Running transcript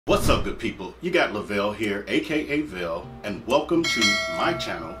What's up, good people? You got Lavelle here, aka Vell, and welcome to my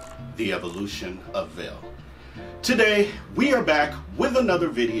channel, The Evolution of Vell. Today we are back with another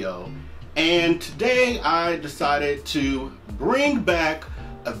video, and today I decided to bring back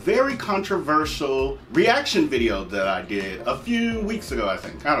a very controversial reaction video that I did a few weeks ago, I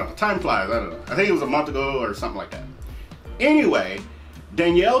think. I don't know, time flies, I don't know. I think it was a month ago or something like that. Anyway,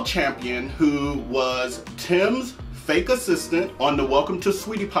 Danelle Champion, who was Tim's fake assistant on the Welcome to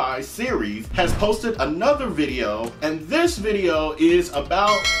Sweetie Pie series, has posted another video, and this video is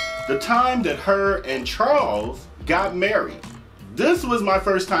about the time that her and Charles got married. This was my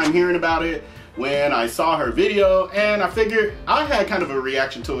first time hearing about it when I saw her video, and I figured I had kind of a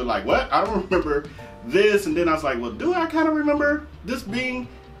reaction to it, like, what? I don't remember this. And then I was like, well, do I kind of remember this being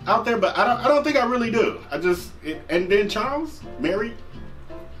out there? But I don't think I really do. And then Charles married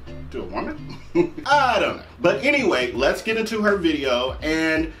to a woman? I don't know. But anyway, let's get into her video.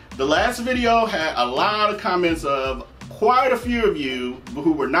 And the last video had a lot of comments of quite a few of you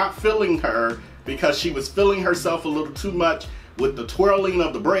who were not feeling her because she was feeling herself a little too much with the twirling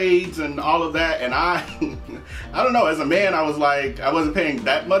of the braids and all of that. And I don't know, as a man, I was like, I wasn't paying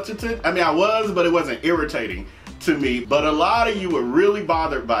that much attention. I mean, I was, but it wasn't irritating to me. But a lot of you were really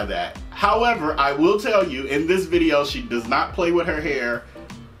bothered by that. However, I will tell you, in this video, she does not play with her hair.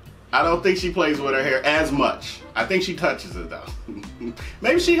 I don't think she plays with her hair as much. I think she touches it though.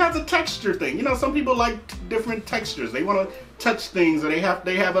 Maybe she has a texture thing. You know, some people like different textures. They want to touch things, or they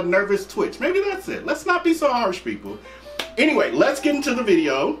have a nervous twitch. Maybe that's it. Let's not be so harsh, people. Anyway, let's get into the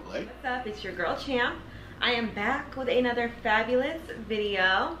video. What's up? It's your girl Champ. I am back with another fabulous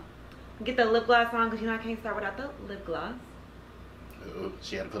video. Get the lip gloss on, because you know I can't start without the lip gloss. Oh,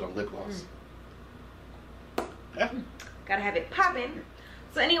 she had to put on lip gloss. Gotta have it popping.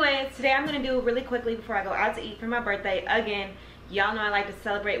 So anyways, today I'm going to do really quickly before I go out to eat for my birthday. Again, y'all know I like to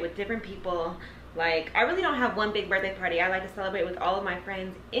celebrate with different people. Like, I really don't have one big birthday party. I like to celebrate with all of my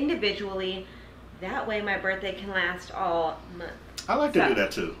friends individually. That way my birthday can last all month. I like to do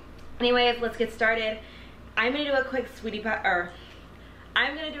that too. Anyways, let's get started. I'm going to do a quick I'm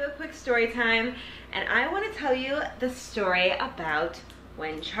going to do a quick story time. And I want to tell you the story about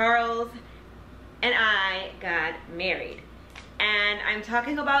when Charles and I got married. And I'm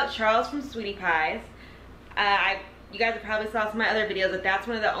talking about Charles from Sweetie Pies. You guys have probably saw some of my other videos that that's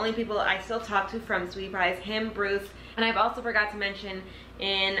one of the only people I still talk to from Sweetie Pies, him, Bruce. And I've also forgot to mention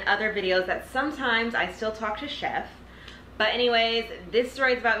in other videos that sometimes I still talk to Chef. But anyways, this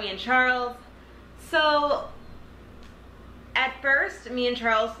story is about me and Charles. So, at first, me and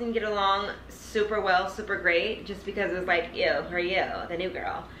Charles didn't get along super well, super great, just because it was like, ew, her you, the new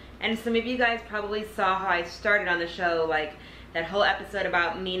girl. And some of you guys probably saw how I started on the show, like, that whole episode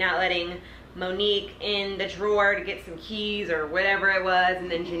about me not letting Monique in the drawer to get some keys or whatever it was,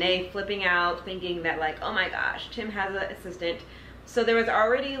 and then Janae flipping out thinking that, like, oh my gosh, Tim has an assistant. So there was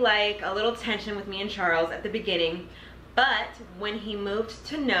already like a little tension with me and Charles at the beginning. But when he moved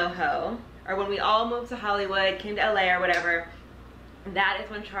to NoHo, or when we all moved to Hollywood, came to LA or whatever, that is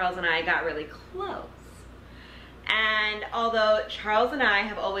when Charles and I got really close. And although Charles and I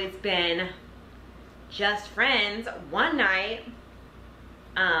have always been just friends, one night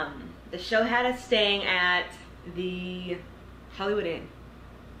the show had us staying at the Hollywood Inn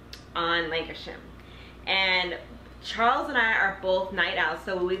on Lancashire, and Charles and I are both night owls,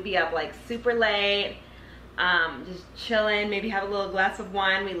 so we'd be up like super late, just chilling, maybe have a little glass of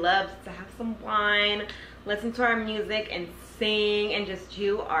wine. We love to have some wine, listen to our music and sing and just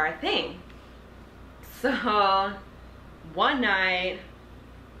do our thing. So one night,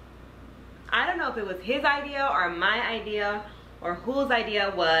 I don't know if it was his idea or my idea or whose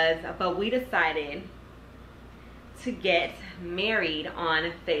idea was, but we decided to get married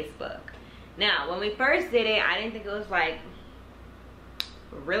on Facebook. Now, when we first did it, I didn't think it was like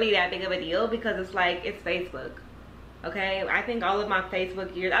really that big of a deal, because it's like, it's Facebook. Okay, I think all of my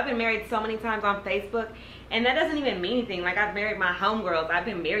Facebook years, I've been married so many times on Facebook, and that doesn't even mean anything. Like, I've married my homegirls, I've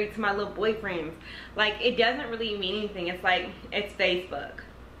been married to my little boyfriends. Like, it doesn't really mean anything. It's like, it's Facebook.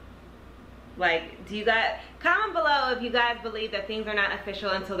 Like, do you guys, comment below if you guys believe that things are not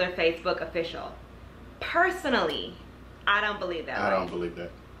official until they're Facebook official. Personally, I don't believe that. I don't believe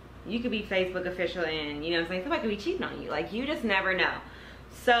that. You could be Facebook official and, you know what I'm saying, somebody could be cheating on you. Like, you just never know.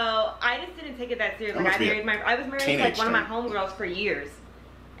 So I just didn't take it that serious. Like, I was married to like one of my homegirls for years,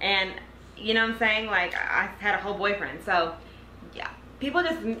 and you know what I'm saying, like, I had a whole boyfriend. So yeah, people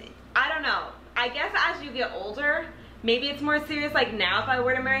just, I don't know, I guess as you get older, maybe it's more serious. Like, now if I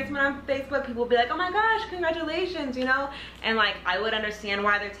were to marry someone on Facebook, people would be like, oh my gosh, congratulations, you know, and like, I would understand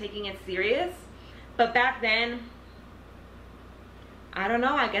why they're taking it serious. But back then, I don't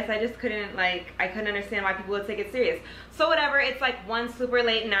know, I guess I just couldn't, like, I couldn't understand why people would take it serious. So whatever, it's like one super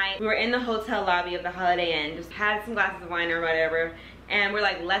late night. We were in the hotel lobby of the Holiday Inn, just had some glasses of wine or whatever, and we're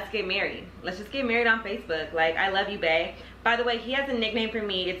like, let's get married. Let's just get married on Facebook. Like, I love you, bae. By the way, he has a nickname for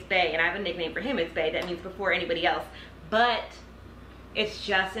me, it's bae, and I have a nickname for him, it's bae. That means before anybody else. But it's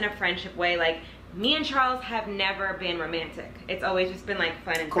just in a friendship way. Like, me and Charles have never been romantic. It's always just been like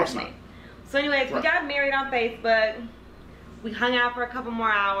fun and friendly. So anyways, we got married on Facebook. We hung out for a couple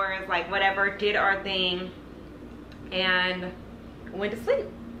more hours, like whatever, did our thing, and went to sleep.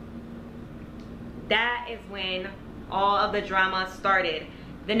 That is when all of the drama started.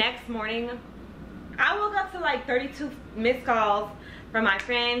 The next morning, I woke up to like 32 missed calls from my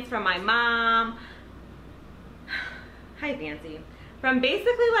friends, from my mom. Hi, Fancy. From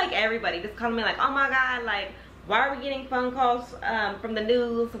basically like everybody, just calling me like, oh my God, like, why are we getting phone calls from the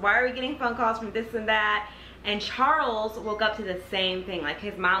news? Why are we getting phone calls from this and that? And Charles woke up to the same thing. Like,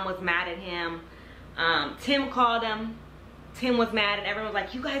 his mom was mad at him. Tim called him. Tim was mad, and everyone was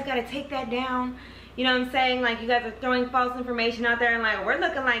like, you guys gotta take that down. You know what I'm saying? Like, you guys are throwing false information out there, and like, we're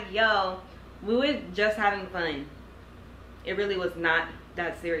looking like, yo, we were just having fun. It really was not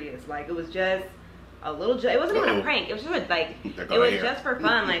that serious. Like, it was just a little, it wasn't even a prank. It was just like, it was just for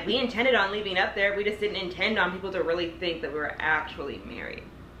fun. Like, we intended on leaving up there. We just didn't intend on people to really think that we were actually married.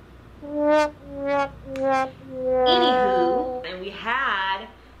 Anywho, and we had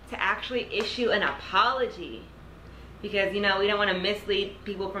to actually issue an apology because, you know, we don't want to mislead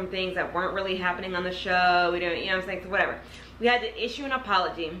people from things that weren't really happening on the show. We don't, you know what I'm saying? So whatever. We had to issue an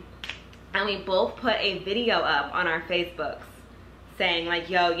apology, and we both put a video up on our Facebooks saying like,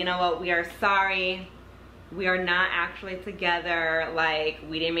 yo, you know what, we are sorry. We are not actually together. Like,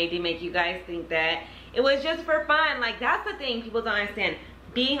 we didn't mean to make you guys think that. It was just for fun. Like, that's the thing people don't understand.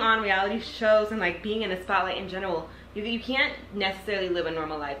 Being on reality shows and like being in the spotlight in general, you can't necessarily live a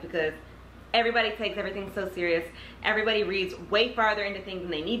normal life because everybody takes everything so serious. Everybody reads way farther into things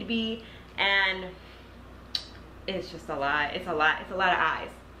than they need to be, and it's just a lot. It's a lot. It's a lot of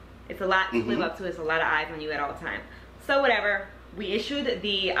eyes. It's a lot to live up to. It's a lot of eyes on you at all times. So whatever. We issued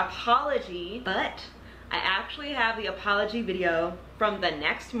the apology, but I actually have the apology video from the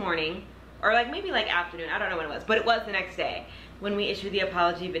next morning, or like maybe like afternoon. I don't know when it was, but it was the next day when we issued the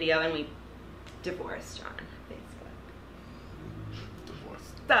apology video and we divorced on Facebook.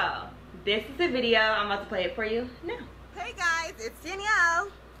 Divorced. So this is the video. I'm about to play it for you now. Hey guys, it's Danielle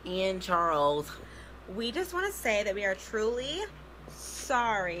and Charles. We just want to say that we are truly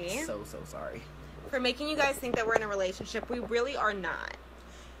sorry. So sorry for making you guys think that we're in a relationship. We really are not.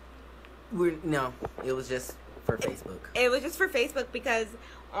 No, it was just for Facebook. It was just for Facebook because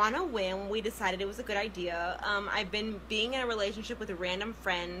on a whim we decided it was a good idea. I've been being in a relationship with random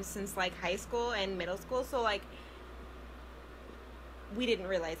friends since like high school and middle school, so like we didn't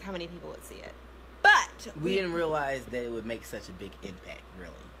realize how many people would see it. But we didn't realize that it would make such a big impact,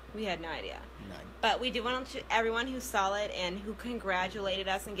 really. We had no idea. None. But we do want to, everyone who saw it and who congratulated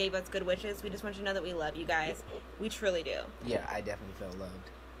us and gave us good wishes, we just want you to know that we love you guys. We truly do. Yeah, I definitely felt loved.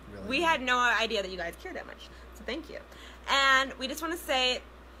 Really. We had no idea that you guys cared that much. So thank you. And we just want to say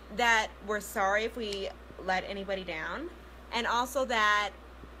that we're sorry if we let anybody down. And also that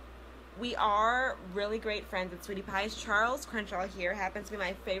we are really great friends at Sweetie Pies. Charles Crenshaw here happens to be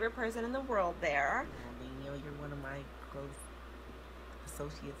my favorite person in the world there. Danielle, you're one of my close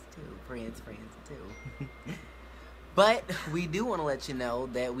associates too, friends too. But we do want to let you know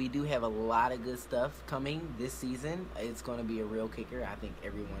that we do have a lot of good stuff coming this season. It's going to be a real kicker. I think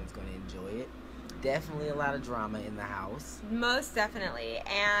everyone's going to enjoy it. Definitely a lot of drama in the house. Most definitely,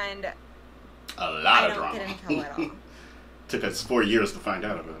 and a lot of drama. I don't get into it at all. Took us 4 years to find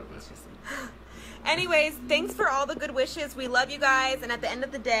out about it. Anyways, thanks for all the good wishes. We love you guys, and at the end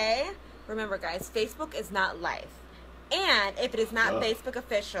of the day, remember guys, Facebook is not life. And if it is not Facebook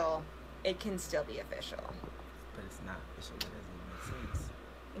official, it can still be official. But it's not official. That doesn't make sense.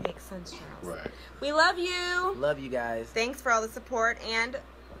 It makes sense, Charles. Right. We love you. Love you guys. Thanks for all the support, and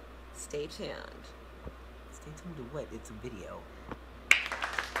stay tuned. Stay tuned to what? It's a video.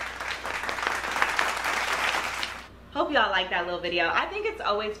 Hope y'all like that little video. I think it's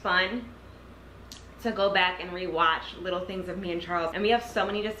always fun to go back and rewatch little things of me and Charles, and we have so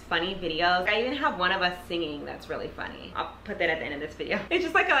many just funny videos. I even have one of us singing that's really funny. I'll put that at the end of this video. It's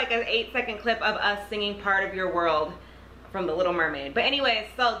just like an 8-second clip of us singing Part of Your World from The Little Mermaid. But anyways,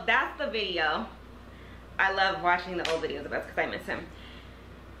 so that's the video. I love watching the old videos of us because I miss him.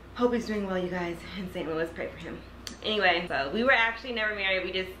 Hope he's doing well, you guys, in St. Louis. Pray for him. Anyway, so we were actually never married.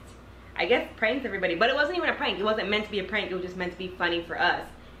 We just, I guess, pranked everybody. But it wasn't even a prank. It wasn't meant to be a prank. It was just meant to be funny for us.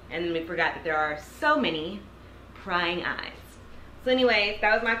 And then we forgot that there are so many prying eyes. So anyways,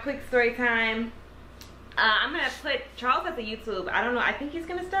 that was my quick story time. I'm gonna put, Charles has a YouTube. I don't know, I think he's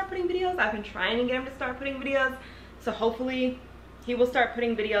gonna start putting videos. I've been trying to get him to start putting videos. So hopefully he will start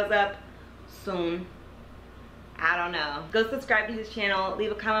putting videos up soon. I don't know. Go subscribe to his channel,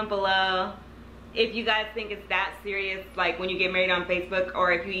 leave a comment below if you guys think it's that serious, like when you get married on Facebook,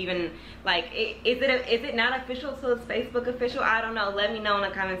 or if you even, like, is it not official till it's Facebook official? I don't know. Let me know in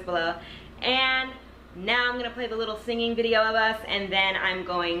the comments below. And now I'm gonna play the little singing video of us, and then I'm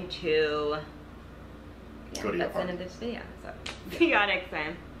going to, yeah, that's the end of this video. So see y'all next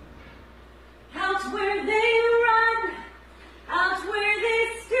time. Out where they run, out where they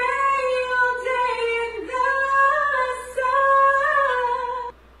stay all day in the sun.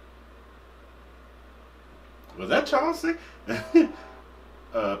 Was that Charles singing?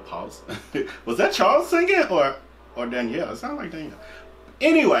 Pause. Was that Charles singing or Danielle? It sounded like Danielle.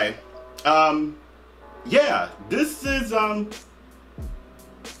 Anyway, yeah, this is I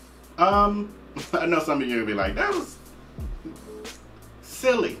know some of you will be like, that was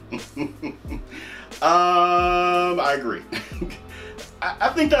silly. I agree. I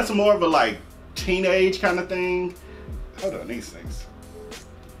think that's more of a like teenage kind of thing. Hold on, these things.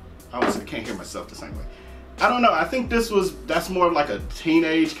 I can't hear myself the same way. I don't know. I think that's more of like a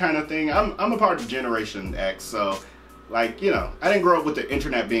teenage kind of thing. I'm a part of Generation X, so like, you know, I didn't grow up with the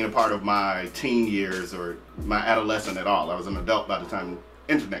internet being a part of my teen years or my adolescent at all. I was an adult by the time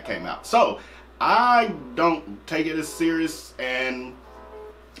the internet came out. So I don't take it as serious, and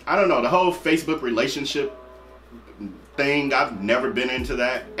I don't know, the whole Facebook relationship thing, I've never been into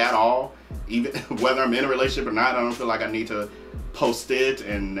that at all. Even whether I'm in a relationship or not, I don't feel like I need to post it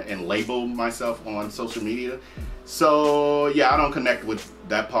and label myself on social media. So yeah, I don't connect with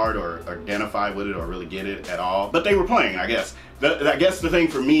that part or identify with it or really get it at all. But they were playing, I guess. I guess the thing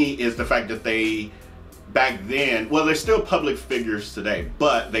for me is the fact that they, back then, well, they're still public figures today,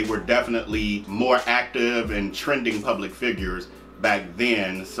 but they were definitely more active and trending public figures back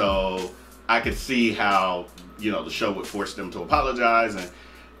then. So I could see how, you know, the show would force them to apologize and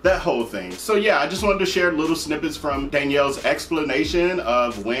that whole thing. So yeah, I just wanted to share little snippets from Danielle's explanation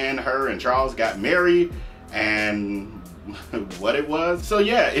of when her and Charles got married and what it was. So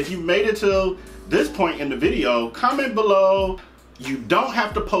yeah, if you made it till this point in the video, comment below. You don't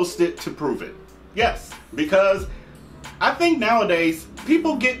have to post it to prove it. Yes, because I think nowadays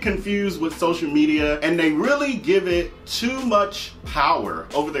people get confused with social media and they really give it too much power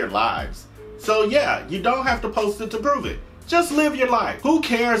over their lives. So yeah, you don't have to post it to prove it. Just live your life. Who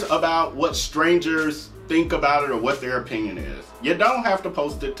cares about what strangers think about it or what their opinion is? You don't have to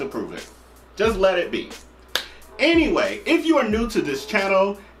post it to prove it. Just let it be. Anyway, if you are new to this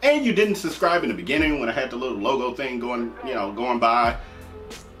channel and you didn't subscribe in the beginning when I had the little logo thing going by,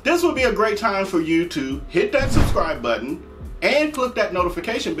 this would be a great time for you to hit that subscribe button and click that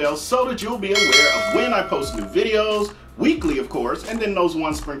notification bell so that you'll be aware of when I post new videos, weekly of course, and then those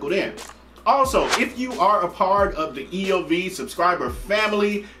ones sprinkled in. Also, if you are a part of the EOV subscriber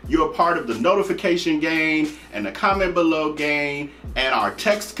family, you're a part of the notification gang and the comment below gang and our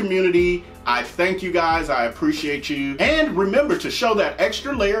text community. I thank you guys, I appreciate you. And remember to show that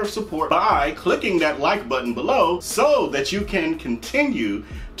extra layer of support by clicking that like button below so that you can continue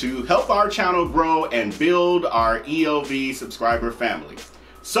to help our channel grow and build our EOV subscriber family.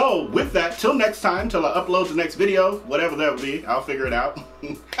 So with that, till next time, till I upload the next video, whatever that will be, I'll figure it out.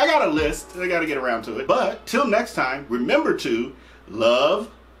 I got a list, I gotta get around to it. But till next time, remember to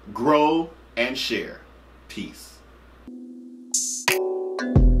love, grow, and share. Peace.